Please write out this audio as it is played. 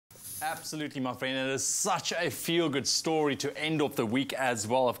Absolutely, my friend. It is such a feel-good story to end off the week as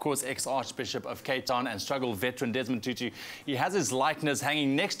well. Of course, ex-Archbishop of Cape Town and struggle veteran Desmond Tutu. He has his likeness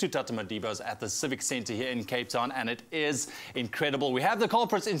hanging next to Tutu Madiba's at the Civic Centre here in Cape Town, and it is incredible. We have the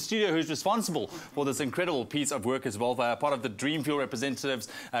culprits in studio who's responsible for this incredible piece of work as well. Part of the Dream Fuel representatives,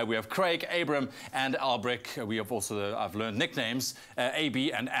 we have Craig, Abram, and Albrecht. We have also, I've learned nicknames,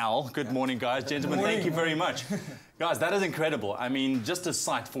 AB and Al. Good morning, guys. Gentlemen, thank you very much. Guys, that is incredible. I mean, just a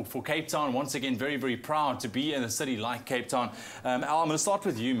sight for Cape Town. Once again, very, very proud to be in a city like Cape Town. Al, I'm going to start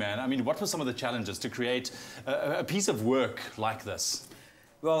with you, man. I mean, what were some of the challenges to create a piece of work like this?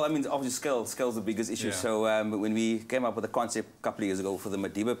 Well, I mean, obviously scale's the biggest issue. Yeah. So when we came up with the concept a couple of years ago for the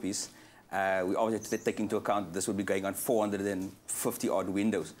Madiba piece, we obviously had to take into account this would be going on 450 odd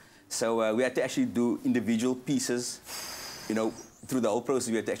windows. So we had to actually do individual pieces, you know, through the whole process.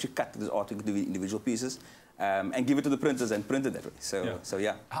 We had to actually cut this art into individual pieces. And give it to the printers and print it that way. So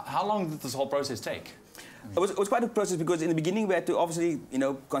yeah. How long did this whole process take? It was quite a process because in the beginning we had to obviously, you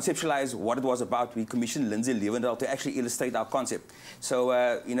know, conceptualize what it was about. We commissioned Lindsay Levendahl to actually illustrate our concept. So,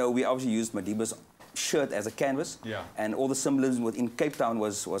 you know, we obviously used Madiba's shirt as a canvas. Yeah. And all the symbolism within Cape Town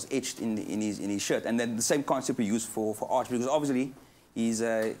was etched in his shirt. And then the same concept we used for Arch, because obviously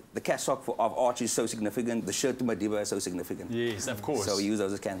the cassock of Arch is so significant, the shirt to Madiba is so significant. Yes, of course. So we use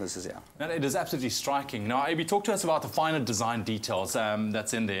those as canvases, yeah. And it is absolutely striking. Now, Abby, talk to us about the finer design details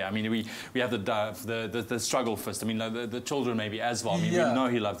that's in there. I mean, we have the struggle first. I mean, the children maybe as well. I mean, we know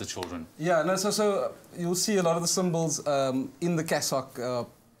he loved the children. Yeah, no, so you'll see a lot of the symbols in the cassock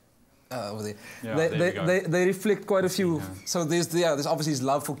over there. Yeah, they reflect quite a few. Yeah. So there's obviously his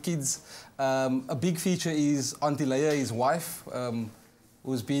love for kids. A big feature is Auntie Leia, his wife,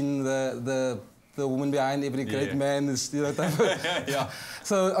 who's been the woman behind every great man. Is, you know, type of, yeah.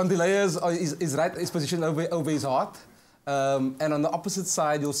 So Auntie Leia is positioned over his heart. And on the opposite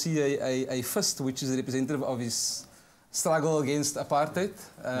side, you'll see a fist, which is a representative of his struggle against apartheid.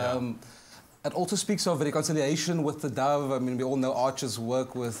 It also speaks of reconciliation with the dove. I mean, we all know Archer's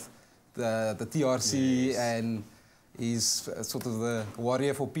work with the TRC, and he's sort of the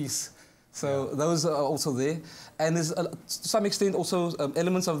warrior for peace. So those are also there. And there's, to some extent, also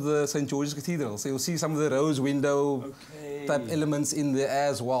elements of the St. George's Cathedral. So you'll see some of the rose window type elements in there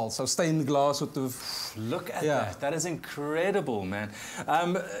as well. So stained glass sort of... Look at that. That is incredible, man.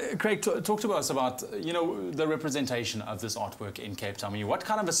 Craig, talk to us about, you know, the representation of this artwork in Cape Town. I mean, what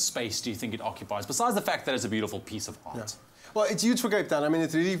kind of a space do you think it occupies, besides the fact that it's a beautiful piece of art? Yeah. Well, it's huge for Cape Town. I mean,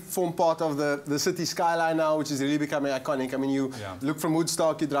 it really formed part of the city skyline now, which is really becoming iconic. I mean, you look from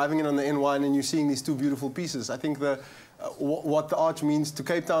Woodstock, you're driving in on the N1, and you're seeing these two beautiful pieces. I think what the arch means to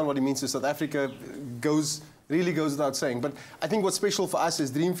Cape Town, what it means to South Africa, really goes without saying. But I think what's special for us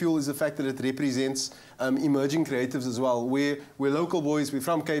as Dream Fuel is the fact that it represents emerging creatives as well. We're local boys, we're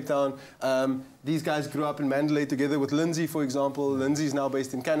from Cape Town. These guys grew up in Mandalay together with Lindsay, for example. Lindsay's now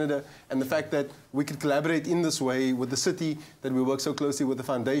based in Canada. And the fact that we could collaborate in this way with the city, that we work so closely with the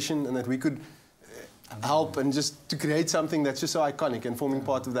foundation, and that we could help and just to create something that's just so iconic and forming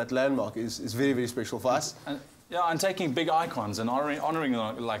part of that landmark is very, very special for us. Yeah, and taking big icons and honouring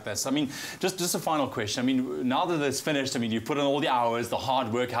them like this. I mean, just a final question. I mean, now that it's finished, I mean, you put in all the hours, the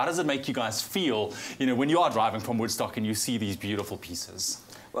hard work. How does it make you guys feel, you know, when you are driving from Woodstock and you see these beautiful pieces?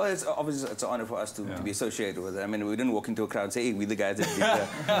 Well, it's obviously an honour for us to be associated with it. I mean, we didn't walk into a crowd and say, hey, we're the guys that did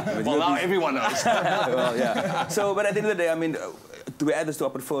that. Well, now everyone knows. Well, yeah. So, but at the end of the day, I mean, to add this to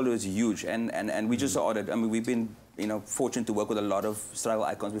our portfolio is huge, and we just honoured. I mean, we've been, you know, fortunate to work with a lot of struggle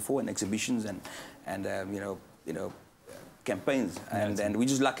icons before in exhibitions and you know, campaigns, and we're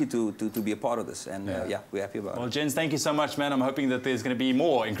just lucky to be a part of this, and yeah, we're happy about it. Well, gents, thank you so much, man. I'm hoping that there's going to be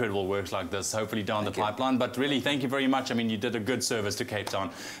more incredible works like this, hopefully down the pipeline. But really, thank you very much. I mean, you did a good service to Cape Town.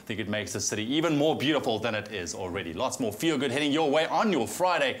 I think it makes the city even more beautiful than it is already. Lots more feel-good heading your way on your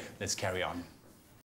Friday. Let's carry on.